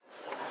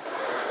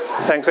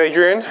Thanks,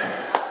 Adrian.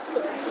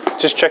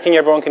 Just checking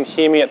everyone can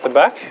hear me at the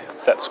back.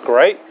 That's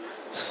great.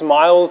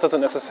 Smiles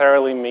doesn't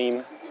necessarily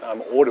mean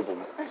audible.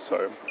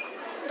 So,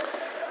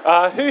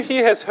 who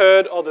here has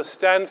heard of the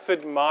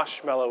Stanford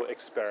marshmallow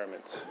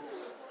experiment?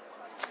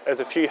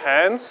 There's a few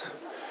hands.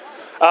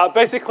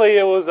 Basically,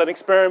 it was an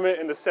experiment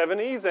in the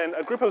 70s, and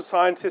a group of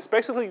scientists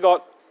basically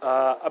got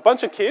a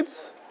bunch of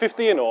kids,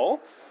 50 in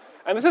all,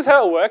 and this is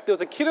how it worked. There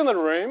was a kid in the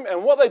room,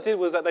 and what they did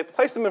was that they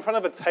placed them in front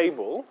of a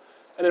table,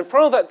 and in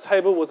front of that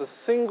table was a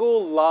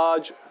single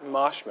large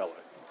marshmallow.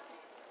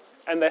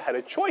 And they had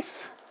a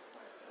choice.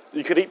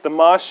 You could eat the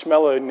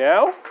marshmallow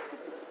now,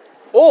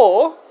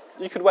 or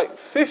you could wait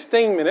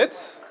 15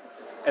 minutes,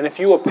 and if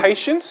you were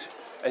patient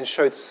and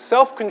showed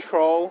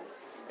self-control,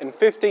 in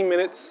 15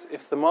 minutes,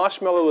 if the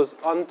marshmallow was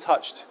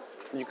untouched,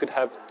 you could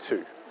have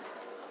two.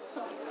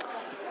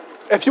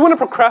 If you want to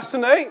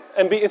procrastinate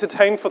and be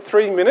entertained for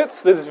 3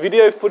 minutes, there's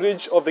video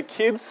footage of the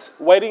kids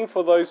waiting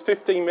for those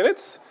 15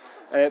 minutes,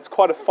 and it's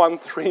quite a fun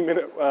 3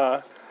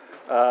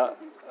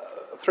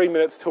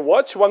 minutes to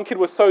watch. One kid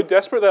was so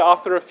desperate that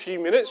after a few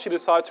minutes, she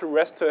decided to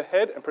rest her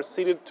head and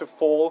proceeded to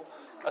fall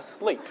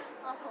asleep.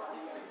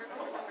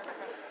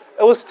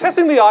 It was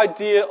testing the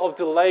idea of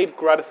delayed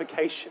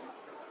gratification,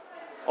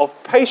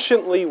 of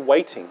patiently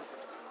waiting.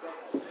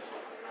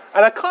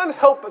 And I can't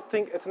help but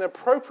think it's an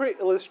appropriate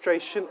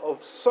illustration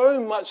of so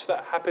much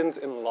that happens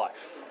in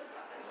life.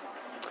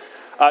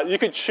 You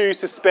could choose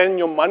to spend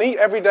your money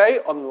every day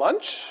on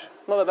lunch.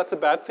 Not that that's a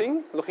bad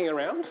thing, looking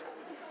around.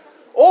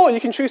 Or you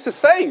can choose to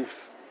save.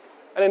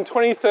 And in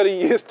 20, 30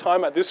 years'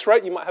 time at this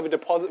rate, you might have a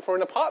deposit for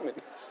an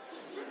apartment.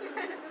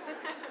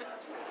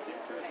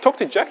 Talk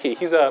to Jackie.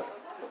 He's a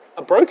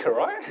broker,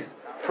 right?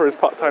 For his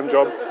part-time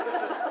job.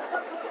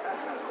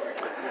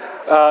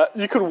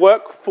 You could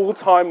work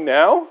full-time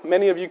now.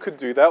 Many of you could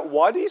do that.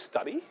 Why do you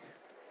study?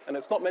 And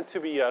it's not meant to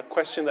be a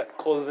question that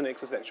causes an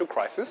existential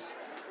crisis.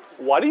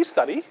 Why do you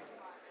study?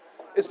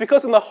 It's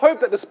because in the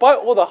hope that despite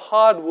all the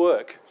hard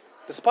work,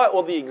 despite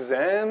all the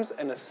exams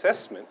and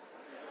assessment,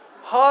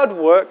 hard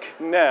work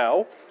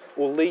now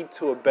will lead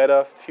to a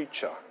better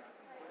future.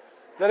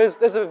 That is,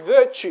 there's a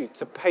virtue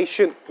to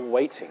patient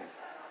waiting.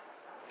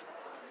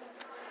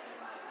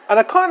 And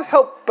I can't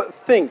help but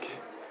think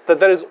that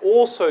that is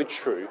also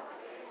true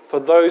for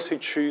those who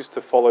choose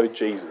to follow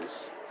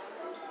Jesus.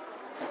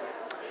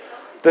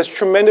 There's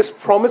tremendous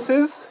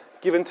promises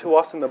given to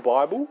us in the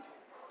Bible.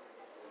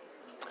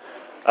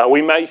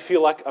 We may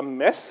feel like a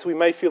mess, we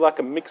may feel like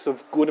a mix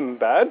of good and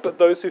bad, but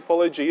those who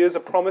follow Jesus are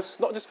promised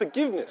not just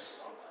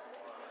forgiveness,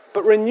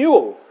 but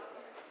renewal,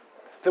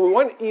 that we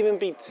won't even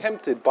be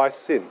tempted by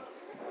sin.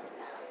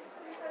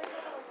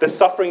 There's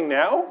suffering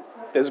now,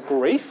 there's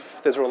grief,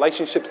 there's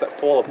relationships that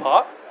fall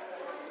apart,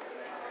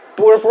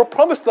 but we're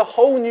promised a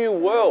whole new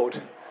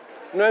world.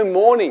 No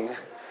mourning,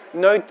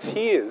 no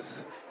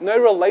tears, no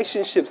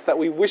relationships that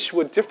we wish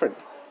were different.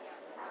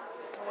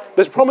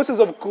 There's promises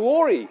of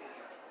glory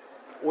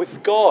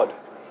with God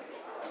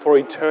for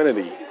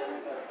eternity.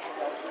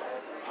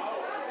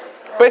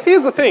 But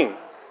here's the thing.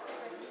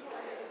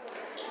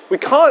 We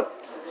can't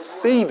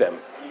see them.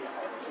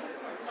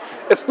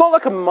 It's not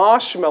like a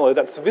marshmallow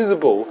that's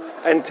visible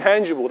and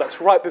tangible that's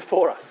right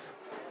before us.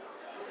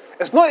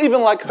 It's not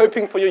even like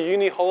hoping for your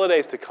uni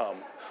holidays to come.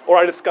 Or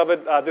I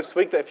discovered this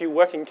week that if you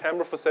work in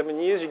Canberra for 7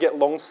 years, you get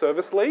long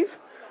service leave.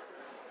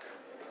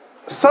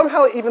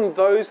 Somehow even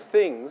those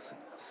things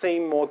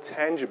seem more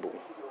tangible.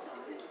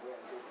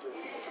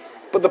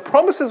 But the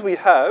promises we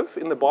have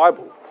in the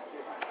Bible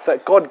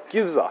that God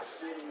gives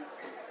us,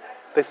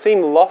 they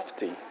seem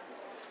lofty.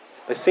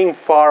 They seem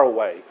far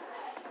away.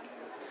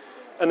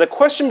 And the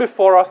question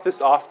before us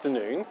this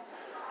afternoon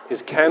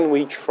is, can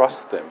we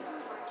trust them?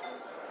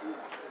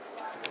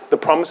 The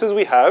promises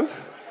we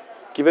have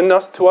given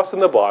to us in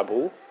the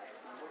Bible,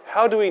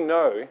 how do we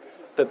know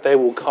that they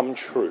will come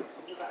true?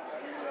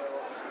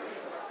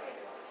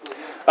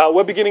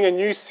 We're beginning a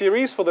new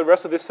series for the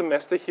rest of this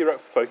semester here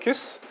at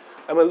Focus,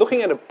 and we're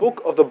looking at a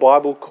book of the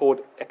Bible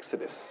called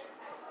Exodus.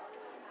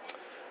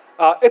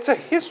 It's a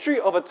history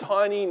of a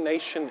tiny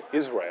nation,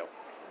 Israel.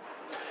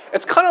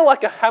 It's kind of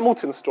like a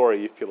Hamilton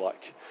story, if you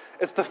like.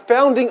 It's the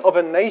founding of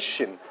a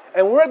nation,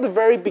 and we're at the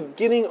very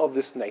beginning of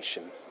this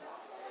nation.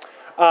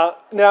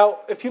 Now,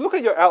 if you look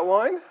at your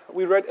outline,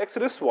 we read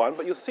Exodus 1,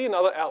 but you'll see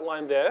another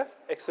outline there.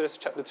 Exodus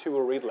chapter 2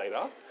 we'll read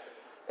later.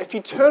 If you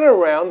turn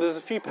around, there's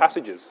a few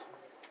passages.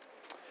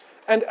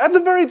 And at the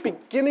very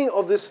beginning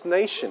of this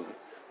nation,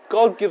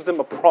 God gives them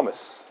a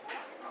promise.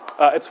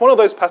 It's one of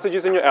those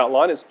passages in your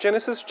outline. It's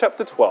Genesis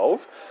chapter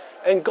 12.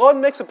 And God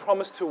makes a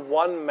promise to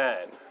one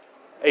man,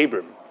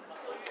 Abram.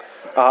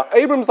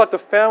 Abram's like the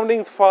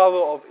founding father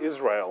of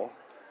Israel.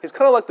 He's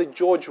kind of like the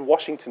George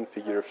Washington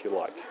figure, if you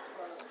like.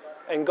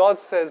 And God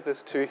says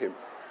this to him,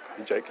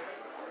 Jake.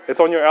 It's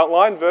on your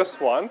outline, verse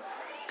 1.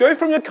 Go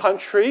from your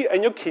country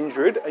and your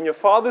kindred and your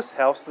father's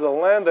house to the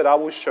land that I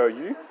will show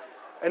you,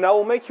 and I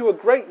will make you a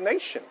great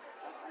nation.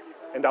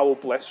 And I will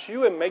bless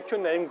you and make your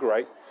name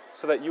great,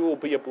 so that you will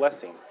be a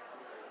blessing.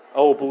 I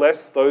will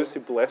bless those who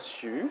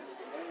bless you,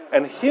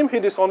 and him who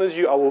dishonors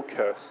you I will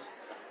curse.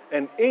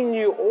 and in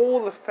you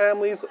all the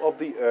families of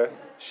the earth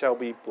shall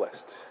be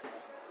blessed.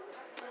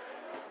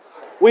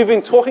 We've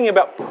been talking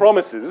about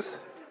promises,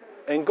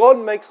 and God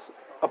makes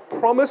a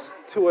promise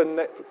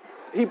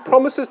He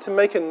promises to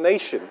make a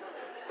nation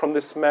from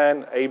this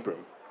man,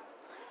 Abram.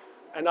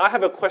 And I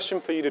have a question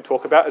for you to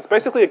talk about. It's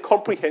basically a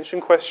comprehension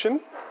question.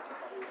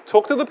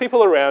 Talk to the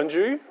people around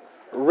you.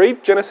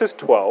 Read Genesis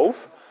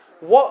 12.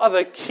 What are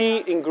the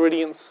key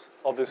ingredients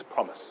of this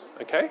promise?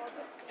 Okay?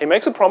 He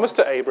makes a promise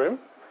to Abram.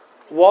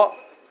 What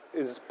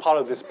is part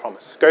of this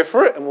promise? Go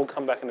for it, and we'll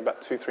come back in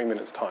about 2-3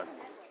 minutes' time.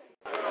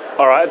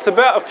 All right, it's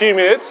about a few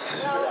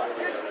minutes.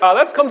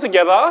 Let's come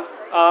together.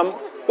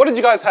 What did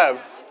you guys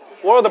have?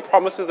 What are the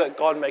promises that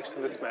God makes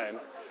to this man?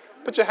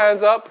 Put your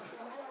hands up.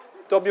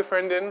 Dob your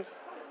friend in.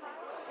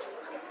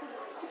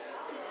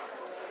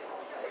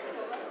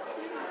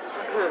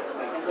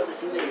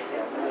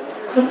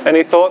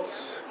 Any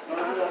thoughts?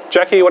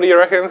 Jackie, what do you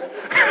reckon?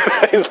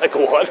 He's like,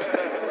 what?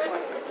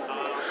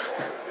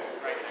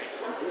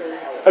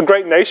 A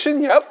great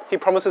nation, yep. He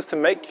promises to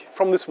make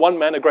from this one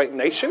man a great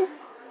nation.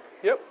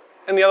 Yep.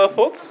 Any other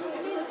thoughts?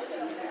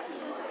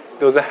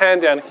 There was a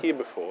hand down here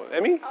before.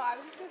 Emmy? Oh, I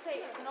was just going to say,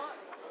 it's not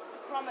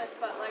a promise,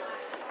 but like,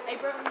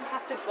 Abraham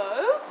has to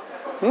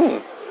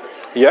go.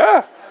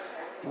 Yeah.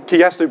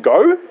 He has to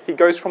go. He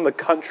goes from the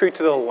country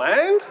to the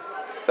land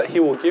that he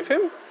will give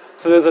him.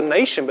 So there's a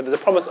nation, but there's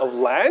a promise of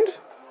land.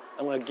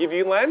 I'm going to give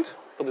you land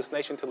for this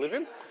nation to live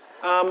in.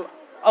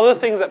 Other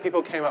things that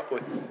people came up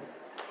with.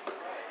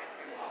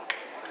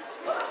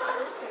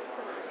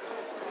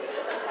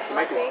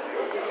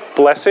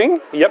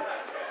 Blessing, yep.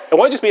 It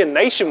won't just be a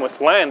nation with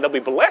land, they'll be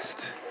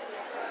blessed.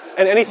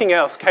 And anything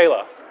else,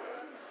 Kayla?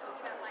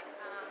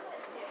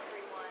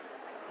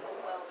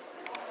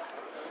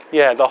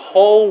 Yeah, the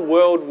whole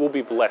world will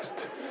be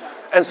blessed.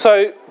 And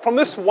so from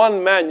this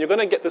one man, you're going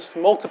to get this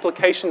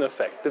multiplication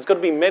effect. There's got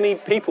to be many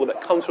people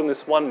that come from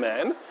this one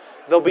man.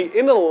 They'll be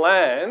in a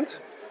land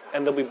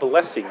and there'll be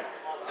blessing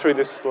through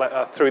this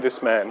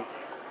man.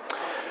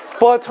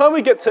 By the time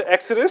we get to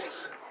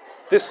Exodus,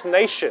 this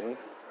nation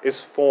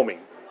is forming.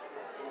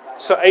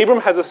 So Abram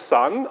has a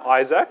son,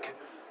 Isaac.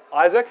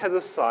 Isaac has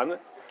a son,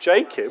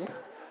 Jacob.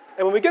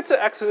 And when we get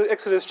to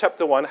Exodus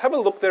chapter 1, have a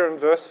look there in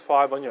verse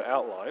 5 on your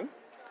outline.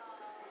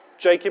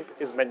 Jacob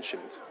is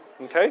mentioned.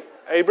 Okay?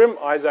 Abram,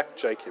 Isaac,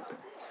 Jacob.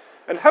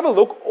 And have a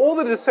look, all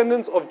the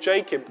descendants of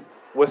Jacob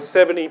were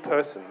 70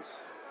 persons.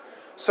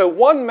 So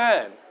one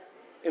man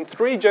in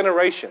 3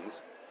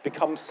 generations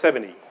becomes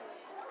 70.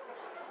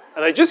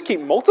 And they just keep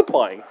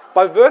multiplying.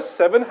 By verse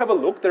 7, have a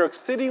look, they're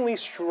exceedingly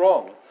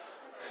strong,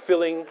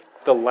 filling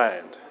the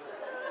land.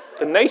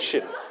 The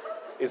nation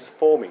is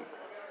forming.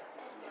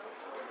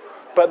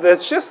 But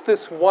there's just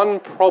this one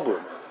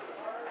problem.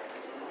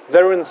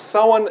 They're in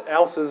someone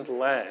else's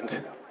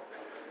land.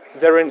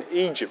 They're in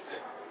Egypt.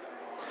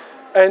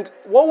 And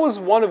what was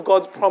one of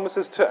God's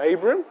promises to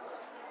Abram?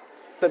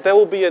 That there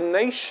will be a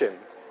nation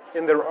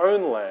in their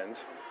own land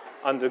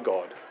under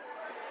God.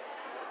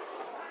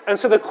 And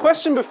so the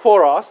question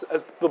before us,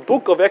 as the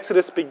book of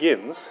Exodus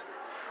begins,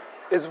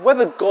 is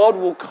whether God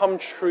will come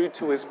true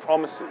to his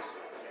promises.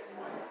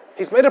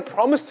 He's made a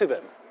promise to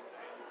them.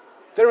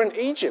 They're in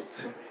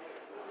Egypt.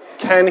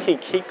 Can he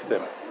keep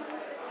them?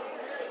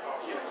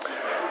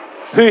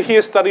 Who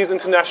here studies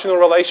international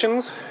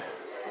relations?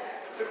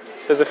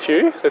 There's a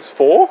few. There's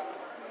 4.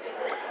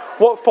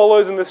 What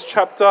follows in this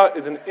chapter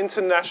is an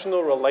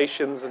international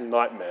relations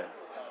nightmare.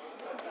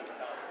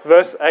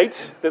 Verse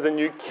 8, there's a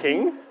new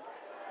king.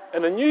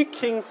 And the new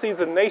king sees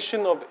the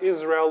nation of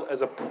Israel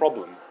as a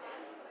problem.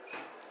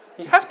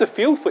 You have to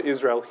feel for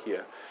Israel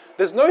here.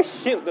 There's no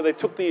hint that they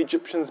took the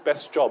Egyptians'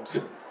 best jobs.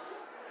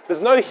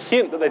 There's no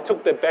hint that they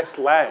took their best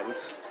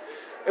lands.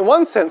 In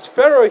one sense,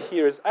 Pharaoh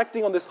here is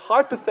acting on this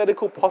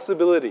hypothetical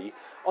possibility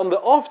on the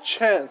off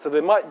chance that they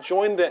might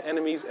join their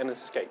enemies and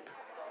escape.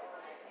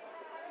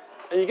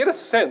 And you get a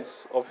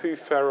sense of who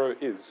Pharaoh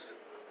is.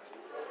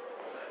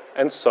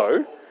 And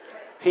so,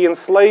 he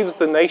enslaves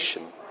the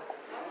nation.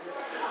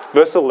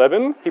 Verse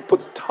 11, he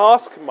puts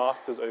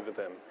taskmasters over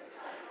them.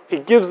 He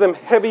gives them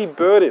heavy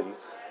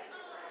burdens.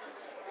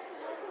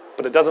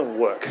 But it doesn't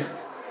work.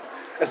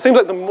 It seems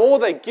like the more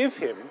they give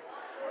him,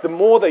 the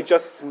more they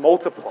just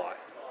multiply.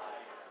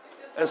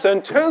 And so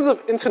in terms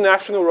of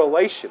international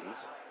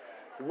relations,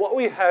 what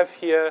we have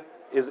here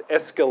is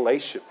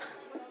escalation.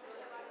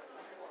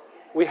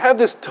 We have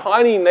this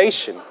tiny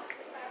nation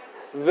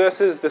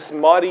versus this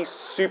mighty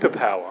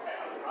superpower.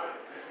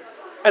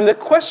 And the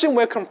question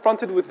we're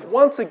confronted with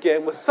once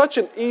again with such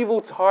an evil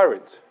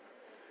tyrant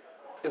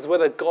is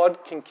whether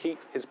God can keep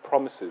his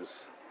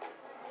promises,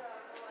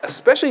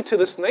 especially to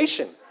this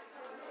nation.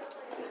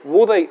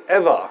 Will they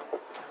ever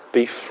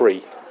be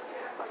free?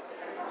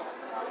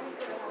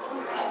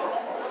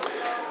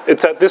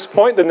 It's at this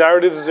point the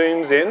narrative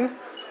zooms in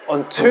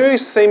on 2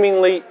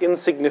 seemingly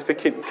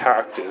insignificant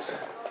characters,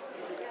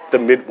 the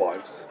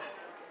midwives.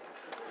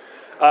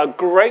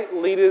 Great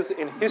leaders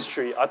in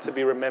history are to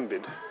be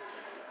remembered.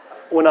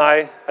 When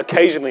I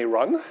occasionally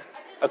run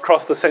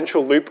across the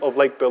central loop of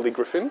Lake Burley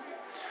Griffin,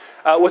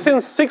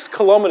 Within 6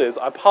 kilometers,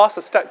 I passed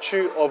a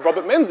statue of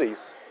Robert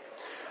Menzies.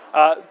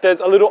 There's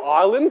a little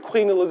island,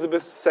 Queen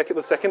Elizabeth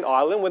II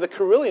Island, where the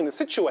Carillion is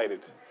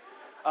situated.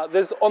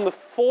 There's on the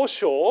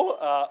foreshore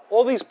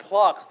all these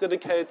plaques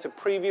dedicated to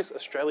previous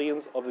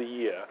Australians of the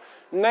year.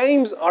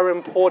 Names are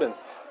important.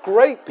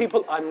 Great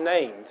people are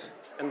named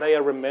and they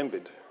are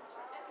remembered.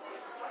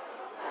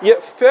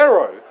 Yet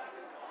Pharaoh,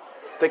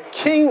 the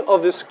king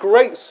of this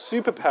great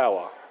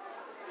superpower,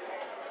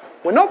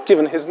 we're not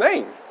given his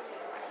name.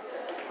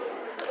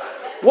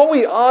 What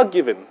we are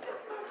given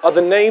are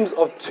the names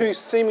of 2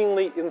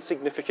 seemingly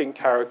insignificant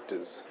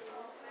characters.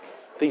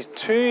 These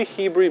 2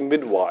 Hebrew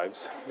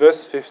midwives,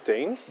 verse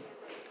 15,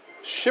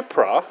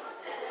 Shiphrah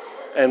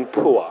and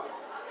Puah.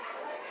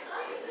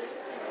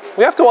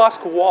 We have to ask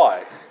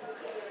why.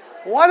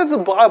 Why does the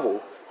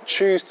Bible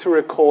choose to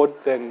record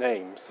their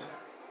names?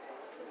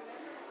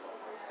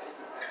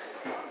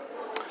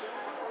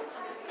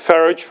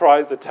 Pharaoh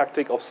tries the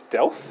tactic of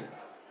stealth.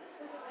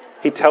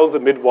 He tells the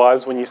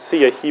midwives, when you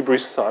see a Hebrew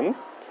son,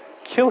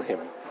 kill him.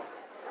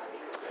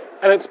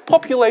 And it's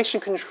population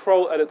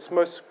control at its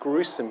most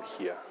gruesome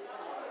here.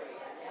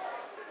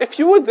 If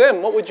you were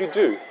them, what would you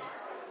do?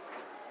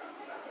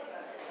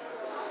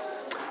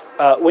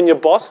 When your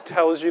boss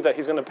tells you that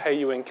he's going to pay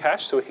you in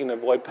cash so he can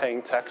avoid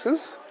paying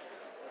taxes,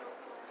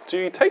 do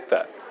you take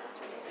that?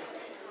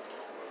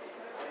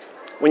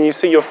 When you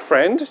see your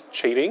friend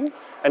cheating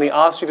and he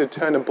asks you to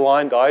turn a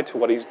blind eye to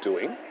what he's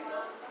doing,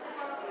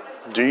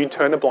 do you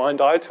turn a blind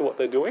eye to what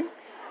they're doing?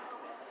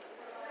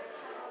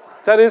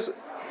 That is,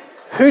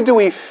 who do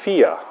we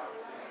fear?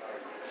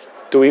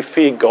 Do we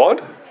fear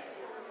God?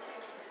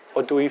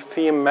 Or do we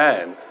fear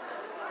man?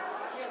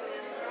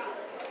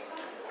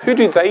 Who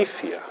do they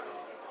fear?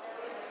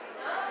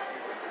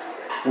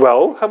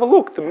 Well, have a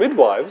look. The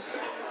midwives,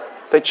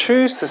 they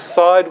choose to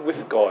side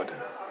with God.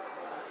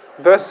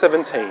 Verse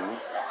 17,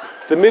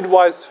 the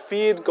midwives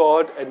feared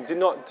God and did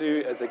not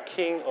do as the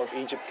king of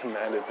Egypt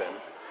commanded them,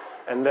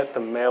 and let the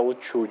male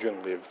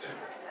children lived.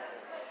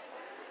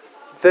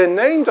 They're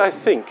named, I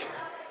think,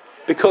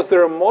 because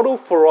they're a model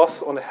for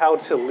us on how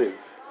to live.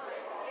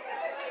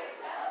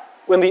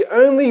 When the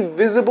only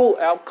visible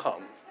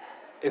outcome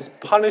is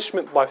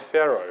punishment by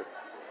Pharaoh,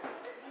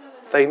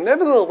 they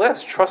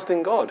nevertheless trust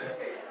in God.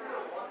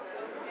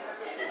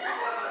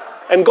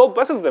 And God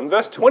blesses them.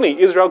 Verse 20,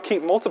 Israel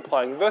keep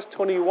multiplying. Verse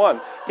 21,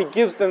 he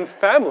gives them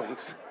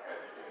families.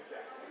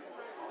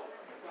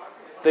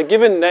 They're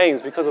given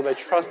names because of their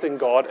trust in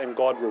God, and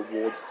God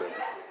rewards them.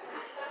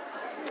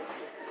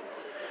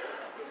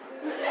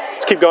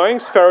 Let's keep going.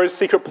 Pharaoh's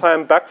secret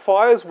plan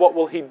backfires. What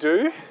will he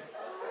do?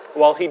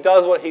 Well, he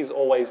does what he's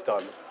always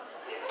done.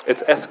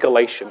 It's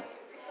escalation.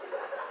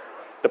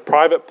 The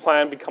private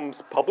plan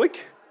becomes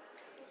public.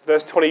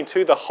 Verse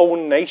 22, the whole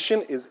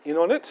nation is in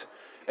on it.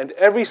 And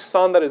every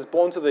son that is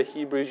born to the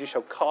Hebrews you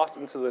shall cast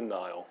into the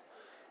Nile,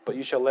 but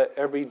you shall let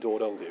every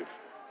daughter live.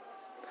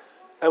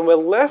 And we're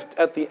left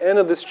at the end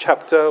of this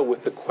chapter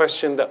with the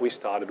question that we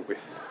started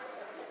with.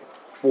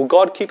 Will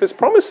God keep his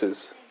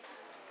promises?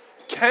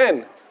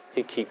 Can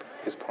he keep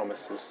his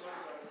promises?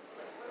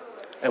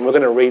 And we're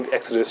going to read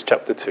Exodus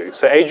chapter 2.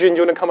 So Adrian,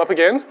 do you want to come up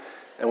again?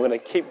 And we're going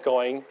to keep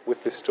going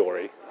with this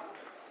story.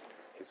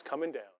 He's coming down.